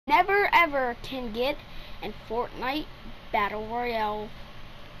never ever can get in Fortnite Battle Royale.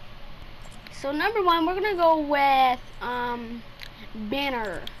 So number one, we're gonna go with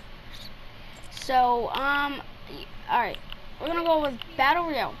banner. So alright, we're gonna go with Battle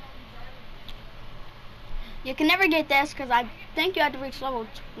Royale. You can never get this because I think you have to reach level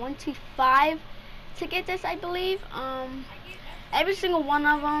 25 to get this, I believe. Every single one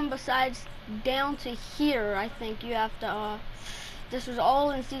of them besides down to here, I think you have to this was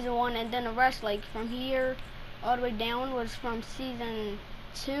all in season 1, and then the rest, like from here all the way down, was from season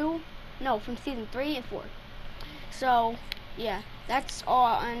 2. No, from season 3 and 4. So yeah, that's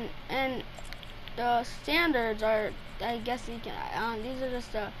all. And the standards are, I guess you can these are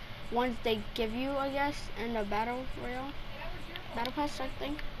just the ones they give you, I guess, in the battle royale, battle pass, I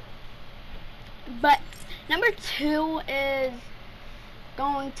think. But number 2 is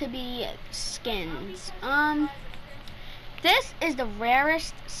going to be skins. This is the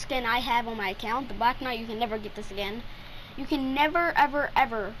rarest skin I have on my account. The Black Knight, you can never get this again. You can never ever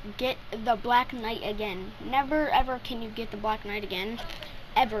ever get the Black Knight again. Never ever can you get the Black Knight again.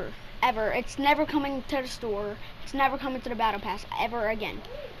 Ever. It's never coming to the store. It's never coming to the battle pass ever again.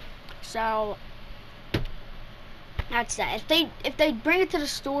 So that's that. If they bring it to the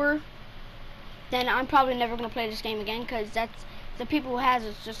store, then I'm probably never gonna play this game again, because that's the people who has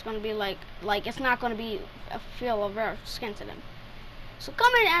it's just gonna be like it's not gonna be a feel of rare skin to them. So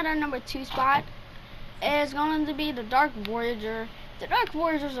coming at our number 2 spot is going to be the Dark Voyager. The Dark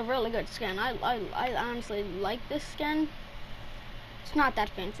Voyager is a really good skin. I honestly like this skin. It's not that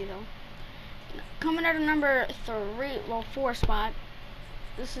fancy though. Coming at a number 4 spot.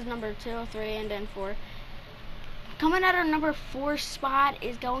 This is number 2, 3, and then 4. Coming at our number 4 spot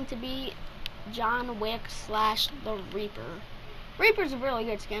is going to be John Wick / the Reaper. Reaper's a really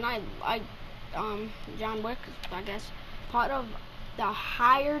good skin. John Wick is, I guess, part of the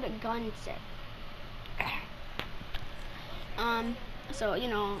hired gun set. So you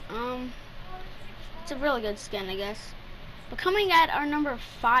know, it's a really good skin, I guess. But coming at our number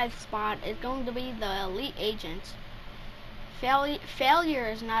 5 spot is going to be the Elite Agent. Failure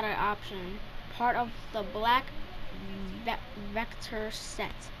is not an option. Part of the Black Vector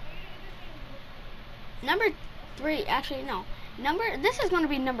set. Number 3, actually no. This is going to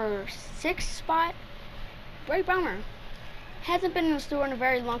be number 6 spot. Great Bomber. Hasn't been in the store in a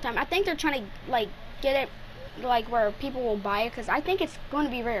very long time. I think they're trying to like get it like where people will buy it, because I think it's going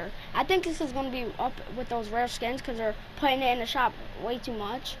to be rare. I think this is going to be up with those rare skins because they're putting it in the shop way too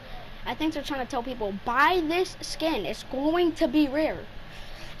much. I think they're trying to tell people, buy this skin, it's going to be rare.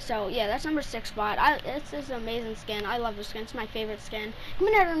 So yeah, that's number 6 spot. It's an amazing skin. I love this skin. It's my favorite skin.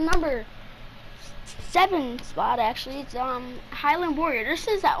 Coming at a number 7 spot, actually, it's Highland Warrior. This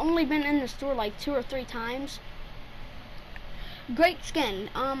has only been in the store like 2 or 3 times. Great skin.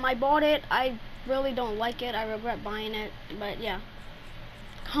 I bought it. I really don't like it. I regret buying it, but yeah.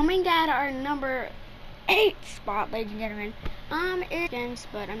 Coming at our number 8 spot, ladies and gentlemen, is skins,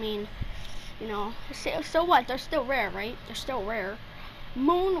 but I mean, you know, so what? They're still rare, right? They're still rare.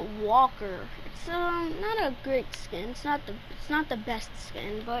 Moonwalker. It's not a great skin. It's not the best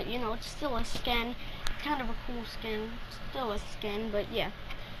skin, but you know, it's still a skin. Kind of a cool skin. Still a skin, but yeah.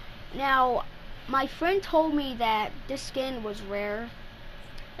 Now, my friend told me that this skin was rare,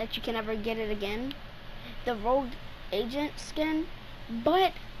 that you can never get it again. The Rogue Agent skin,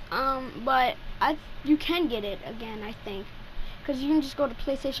 but you can get it again, I think, because you can just go to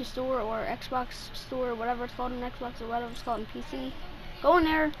PlayStation Store or Xbox Store, whatever it's called in Xbox or whatever it's called in PC. Go in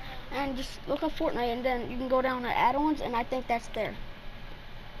there and just look up Fortnite, and then you can go down to add-ons, and I think that's there.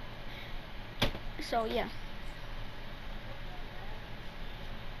 So yeah.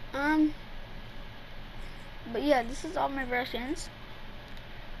 But yeah, this is all my rare skins.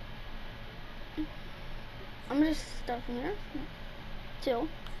 I'm gonna just start from here. 2.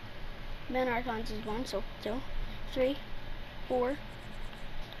 Man Archons is 1, so 2, 3, 4,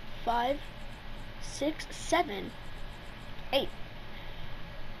 5, 6, 7, 8,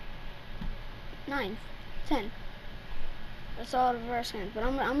 9, 10. That's all the rare skins. But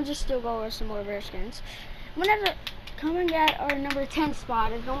I'm gonna just still go over some more rare skins. Coming at our number 10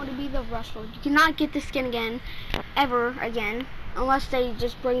 spot is going to be the Rushford. You cannot get this skin again, ever again, unless they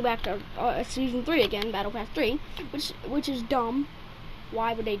just bring back a season 3 again, Battle Pass 3, which is dumb.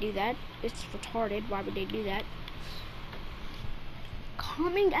 Why would they do that? It's retarded. Why would they do that?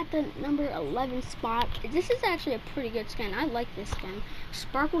 Coming at the number 11 spot, this is actually a pretty good skin. I like this skin.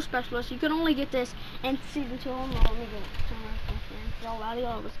 Sparkle Specialist. You can only get this in season 2. Let me get it. A lot of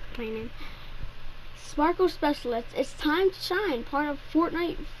y'all was complaining. Sparkle Specialist, it's time to shine, part of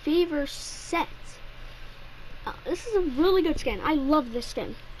Fortnite Fever set. This is a really good skin. I love this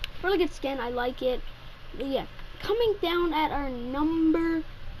skin. Really good skin. I like it. But yeah, coming down at our number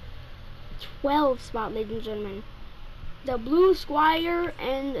 12 spot, ladies and gentlemen, the Blue Squire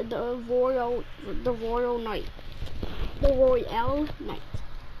and the Royal Knight, the Royal Knight.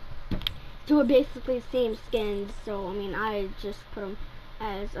 Two are basically the same skins, so I mean, I just put them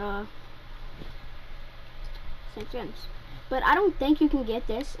as same skins. But I don't think you can get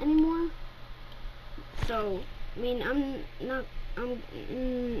this anymore. So I mean,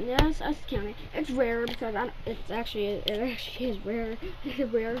 yes, I count it. It's rare because it actually is rare.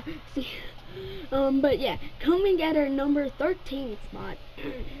 It's rare. See, but yeah, coming at our number 13 spot.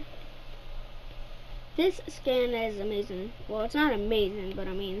 This skin is amazing. Well, it's not amazing, but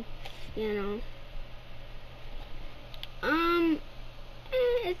I mean, you know, I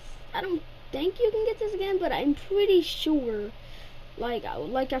don't think you can get this again, but I'm pretty sure. Like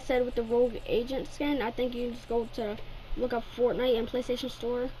I said with the Rogue Agent skin, I think you can just go to look up Fortnite and PlayStation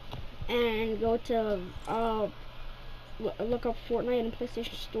Store, and go to look up Fortnite and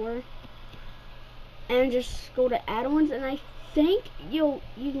PlayStation Store, and just go to add-ons, and I think you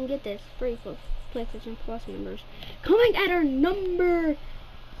can get this free for PlayStation Plus members. Coming at our number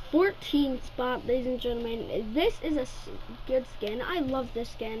 14 spot, ladies and gentlemen, this is a good skin. I love this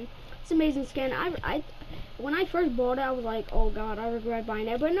skin. It's an amazing skin. When I first bought it, I was like, oh god, I regret buying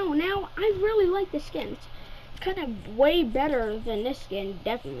it. But no, now I really like this skin. It's kind of way better than this skin,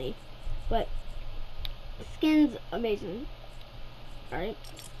 definitely. But the skin's amazing. Alright.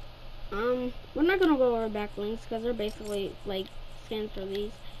 We're not gonna go over backlinks because they're basically like skins for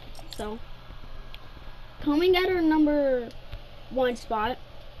these. So, coming at our number 1 spot,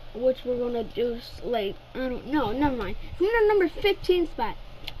 which we're gonna do like, I don't know, never mind. Coming at our number 15 spot,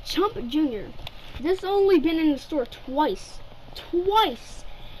 Chump Jr. This only been in the store twice,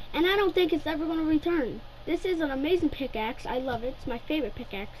 and I don't think it's ever gonna return. This is an amazing pickaxe. I love it. It's my favorite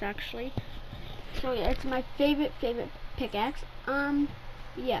pickaxe, actually. So yeah, it's my favorite pickaxe.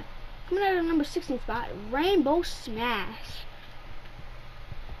 Yeah. Coming out of number 16 spot, Rainbow Smash.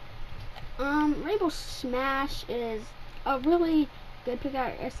 Rainbow Smash is a really good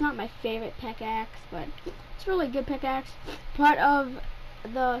pickaxe. It's not my favorite pickaxe, but it's a really good pickaxe. Part of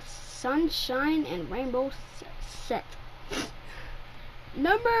the Sunshine and Rainbow set.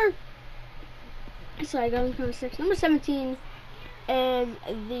 Number 17 is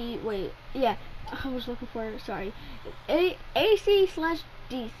the, wait, yeah, I was looking for it, sorry. AC/DC.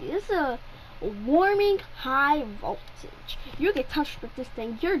 This is a warming high voltage. You get touched with this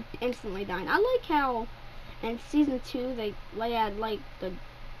thing, you're instantly dying. I like how in season 2 they had like the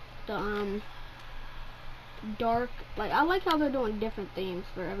dark, like I like how they're doing different themes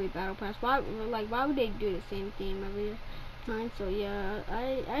for every battle pass. Why would they do the same theme every time? So yeah,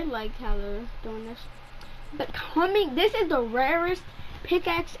 I like how they're doing this. But this is the rarest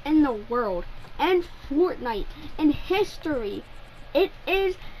pickaxe in the world and Fortnite in history. It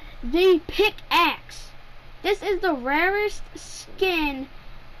is the pickaxe. This is the rarest skin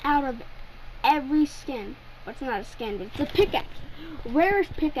out of every skin. Well, it's not a skin, but it's a pickaxe.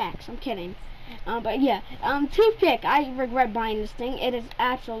 Rarest pickaxe. I'm kidding. But yeah, toothpick. I regret buying this thing. It is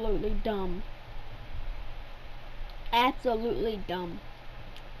absolutely dumb. Absolutely dumb.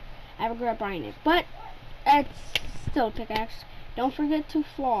 I regret buying it, but it's still a pickaxe. Don't forget to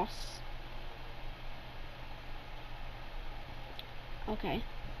floss. Okay.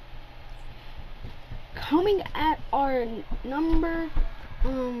 Coming at our number,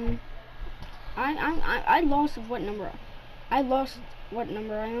 I lost what number? I lost what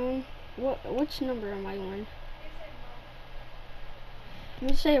number I own. Which number am I on?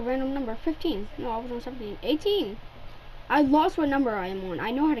 Let me say a random number. 15. No, I was on 17. 18. I lost what number I am on.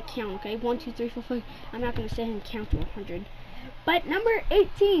 I know how to count, okay? 1, 2, 3, 4, 5. I'm not going to sit here and count to 100. But number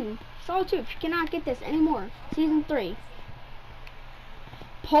 18. Sawtooth. You cannot get this anymore. Season 3.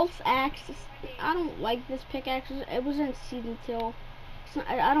 Pulse Axe. I don't like this pickaxe. It was in Season 2.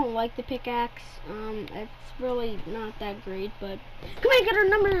 I don't like the pickaxe. It's really not that great, but come on, get our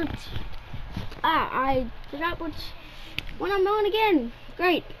number. I forgot which one I'm on again.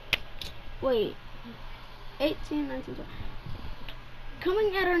 Great. Wait. 18, 19, 20.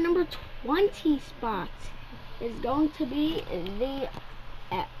 Coming at our number 20 spot is going to be the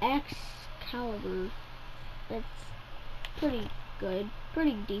Excalibur. It's pretty good,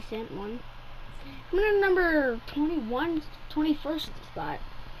 pretty decent one. Coming at number 21, 21st spot.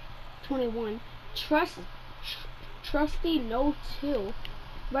 21. Trusty No 2.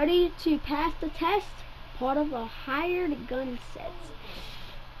 Ready to pass the test? Part of a hired gun set.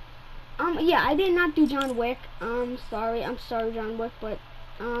 Yeah, I did not do John Wick. I'm sorry, John Wick, but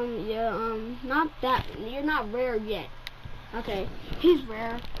yeah, not that. You're not rare yet. Okay, he's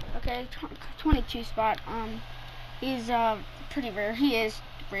rare. Okay, 22 spot. He's pretty rare. He is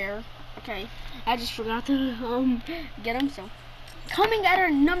rare. Okay, I just forgot to get him. So coming at our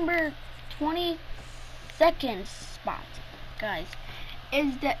number 22nd spot, guys,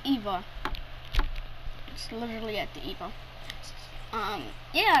 is the Eva. It's literally at the Eva.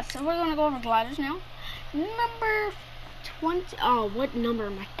 Yeah, so we're gonna go over gliders now. Number 20. Oh, what number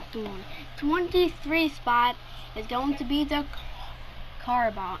am I doing? 23 spot is going to be the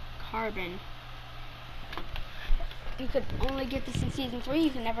carbon. You could only get this in season 3. You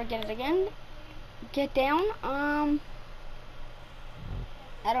can never get it again. Get down. I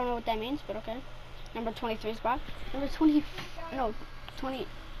don't know what that means, but okay. Number 23 spot. Number 24,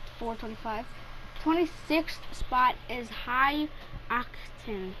 25. 26th spot is high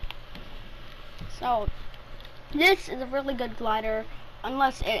octane. So this is a really good glider,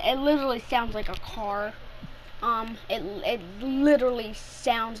 unless it literally sounds like a car. It literally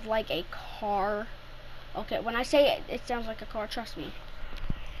sounds like a car. Okay, when I say it sounds like a car, trust me.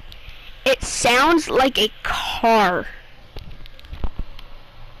 It sounds like a car.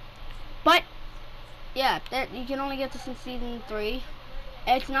 But yeah, that you can only get this in season 3.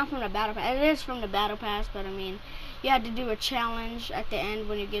 It's not from the battle pass. It is from the battle pass, but I mean, you had to do a challenge at the end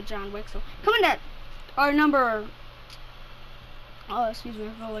when you get John Wick. So coming at our number. Oh, excuse me.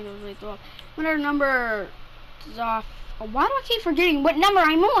 I felt like it was really throw up. When our number is off. Oh, why do I keep forgetting what number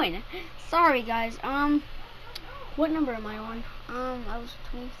I'm on? Sorry, guys. What number am I on? I was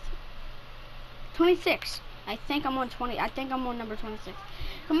 26. I think I'm on 20. I think I'm on number 26.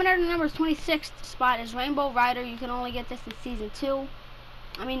 Coming out of the number 26th spot is Rainbow Rider. You can only get this in season 2.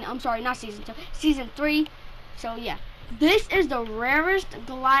 I mean, I'm sorry, not season 2. Season 3. So yeah, this is the rarest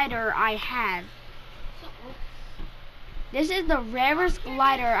glider I have. This is the rarest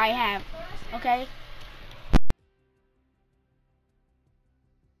glider I have. Okay.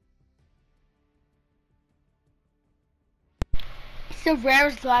 It's the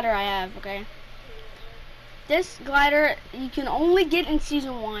rarest glider I have. Okay. This glider you can only get in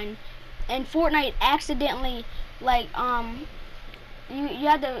season 1, and Fortnite accidentally you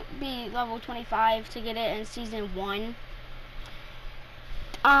had to be level 25 to get it in season 1.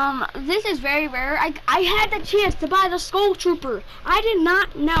 This is very rare. I had the chance to buy the Skull Trooper. I did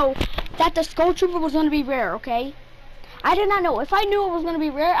not know that the Skull Trooper was going to be rare, okay? I did not know. If I knew it was going to be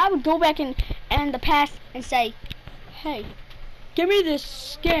rare, I would go back in the past and say, hey, give me this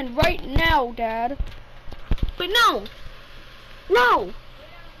skin right now, Dad. But no. No.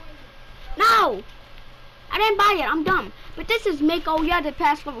 No. I didn't buy it. I'm dumb. But this is Mako. You had to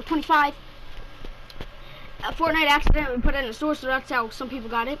pass level 25. Fortnite accidentally put it in the store, so that's how some people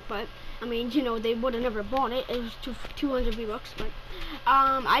got it. But I mean, you know, they would have never bought it. It was 200 V-Bucks. But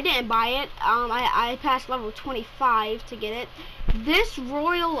I didn't buy it. I passed level 25 to get it. This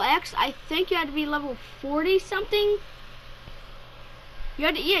Royal X, I think you had to be level 40 something. You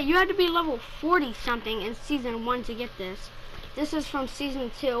had to be level 40 something in season 1 to get this. This is from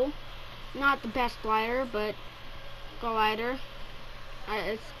season 2. Not the best glider, but glider.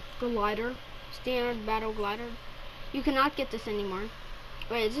 It's glider. Standard battle glider. You cannot get this anymore.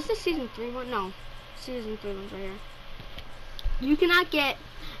 Wait, is this a season 3 one? No. Season 3 one's right here. You cannot get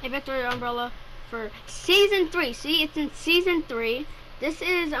a victory umbrella for season 3. See, it's in season 3. This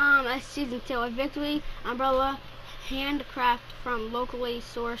is a season 2. A victory umbrella handcraft from locally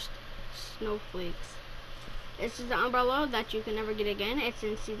sourced snowflakes. This is the umbrella that you can never get again. It's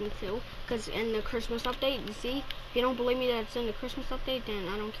in season 2. Because in the Christmas update, you see, if you don't believe me that it's in the Christmas update, then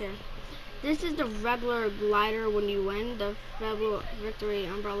I don't care. This is the regular glider when you win, the victory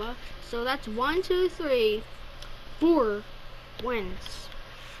umbrella. So that's 1, 2, 3, 4 wins.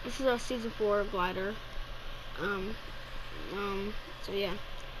 This is a season 4 glider. So yeah,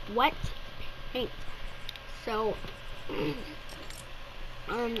 wet paint. So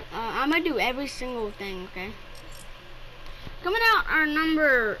I'm gonna do every single thing, okay? Coming out our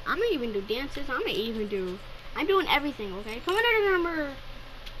number, I'm gonna even do dances. I'm doing everything, okay? Coming out our number.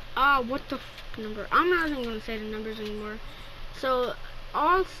 What the number? I'm not even gonna say the numbers anymore. So,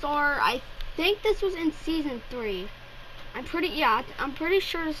 All-Star, I think this was in season 3. I'm pretty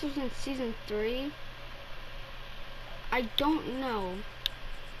sure this was in season 3. I don't know.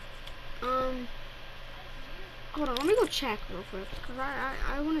 Hold on, let me go check real quick, because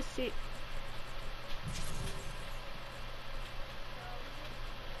I want to see.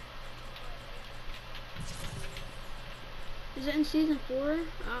 Is it in season 4?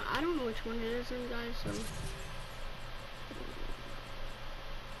 I don't know which one it is in, guys, so.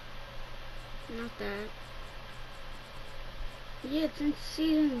 Not that. Yeah, it's in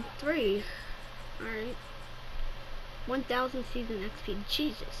season 3. Alright. 1000 season XP.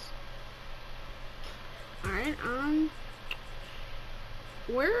 Jesus. Alright,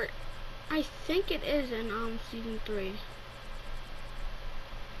 where, I think it is in, season 3.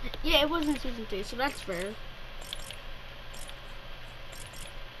 Yeah, it was in season 3, so that's fair.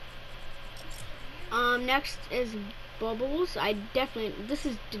 Next is Bubbles. This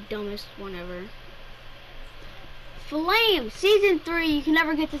is the dumbest one ever. Flame, season 3, you can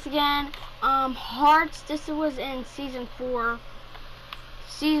never get this again. Hearts, this was in season 4.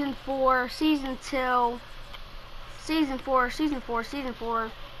 Season 4, season 2. Season 4, season 4, season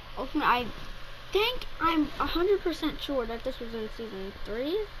 4. Ultimate, I think I'm 100% sure that this was in season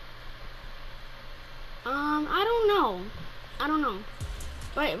 3. I don't know.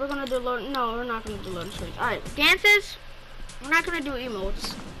 But we're gonna do load. No, we're not gonna do loading screens. Alright, dances. We're not gonna do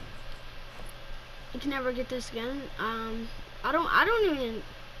emotes. You can never get this again. I don't even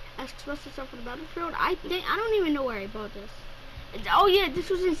express yourself for the battlefield. I don't even know where I bought this. Oh yeah, this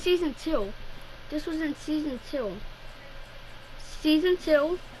was in season 2. This was in season 2. Season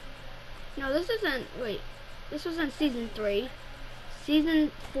 2. No, this isn't. Wait, this was in season 3.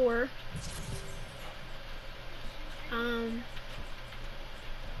 Season 4.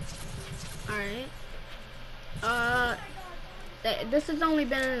 Alright. This has only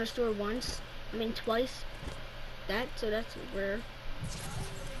been in the store once. I mean twice. So that's rare.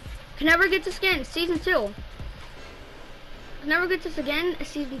 Can never get this again. Season 2. Can never get this again.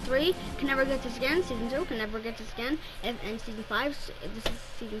 Season 3. Can never get this again. Season 2. Can never get this again. And season 5. This is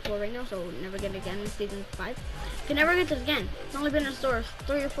season 4 right now, so never get it again in season 5. Can never get this again. It's only been in the store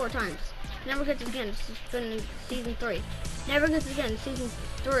 3 or 4 times. Never get this again. It's been in season 3. Never get this again. Season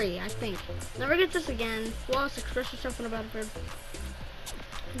 3, I think. Never get this again. Lost, express yourself on a battlefield.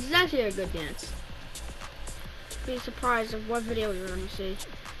 This is actually a good dance. Be surprised of what video you're gonna see.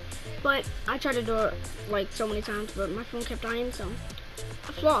 But I tried to do it like so many times, but my phone kept dying, so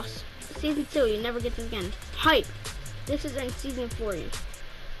I floss. Season 2, you never get this again. Hype. This is in season 4.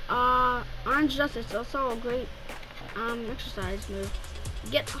 Orange Justice, also a great exercise move.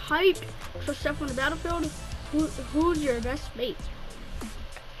 Get hyped for stuff on the battlefield. Who's your best mate?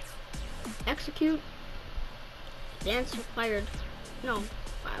 Execute. Dance required. No,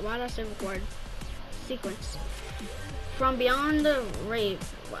 why did I say required? Sequence. From beyond the rave.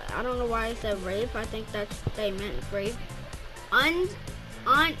 I don't know why I said rave. I think they meant grave.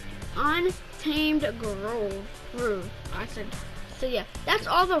 Untamed groove. I said. So yeah, that's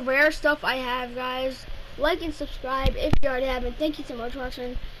all the rare stuff I have, guys. Like and subscribe if you already haven't. Thank you so much for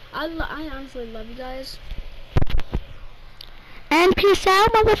watching. I honestly love you guys. And peace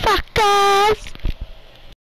out, motherfuckers.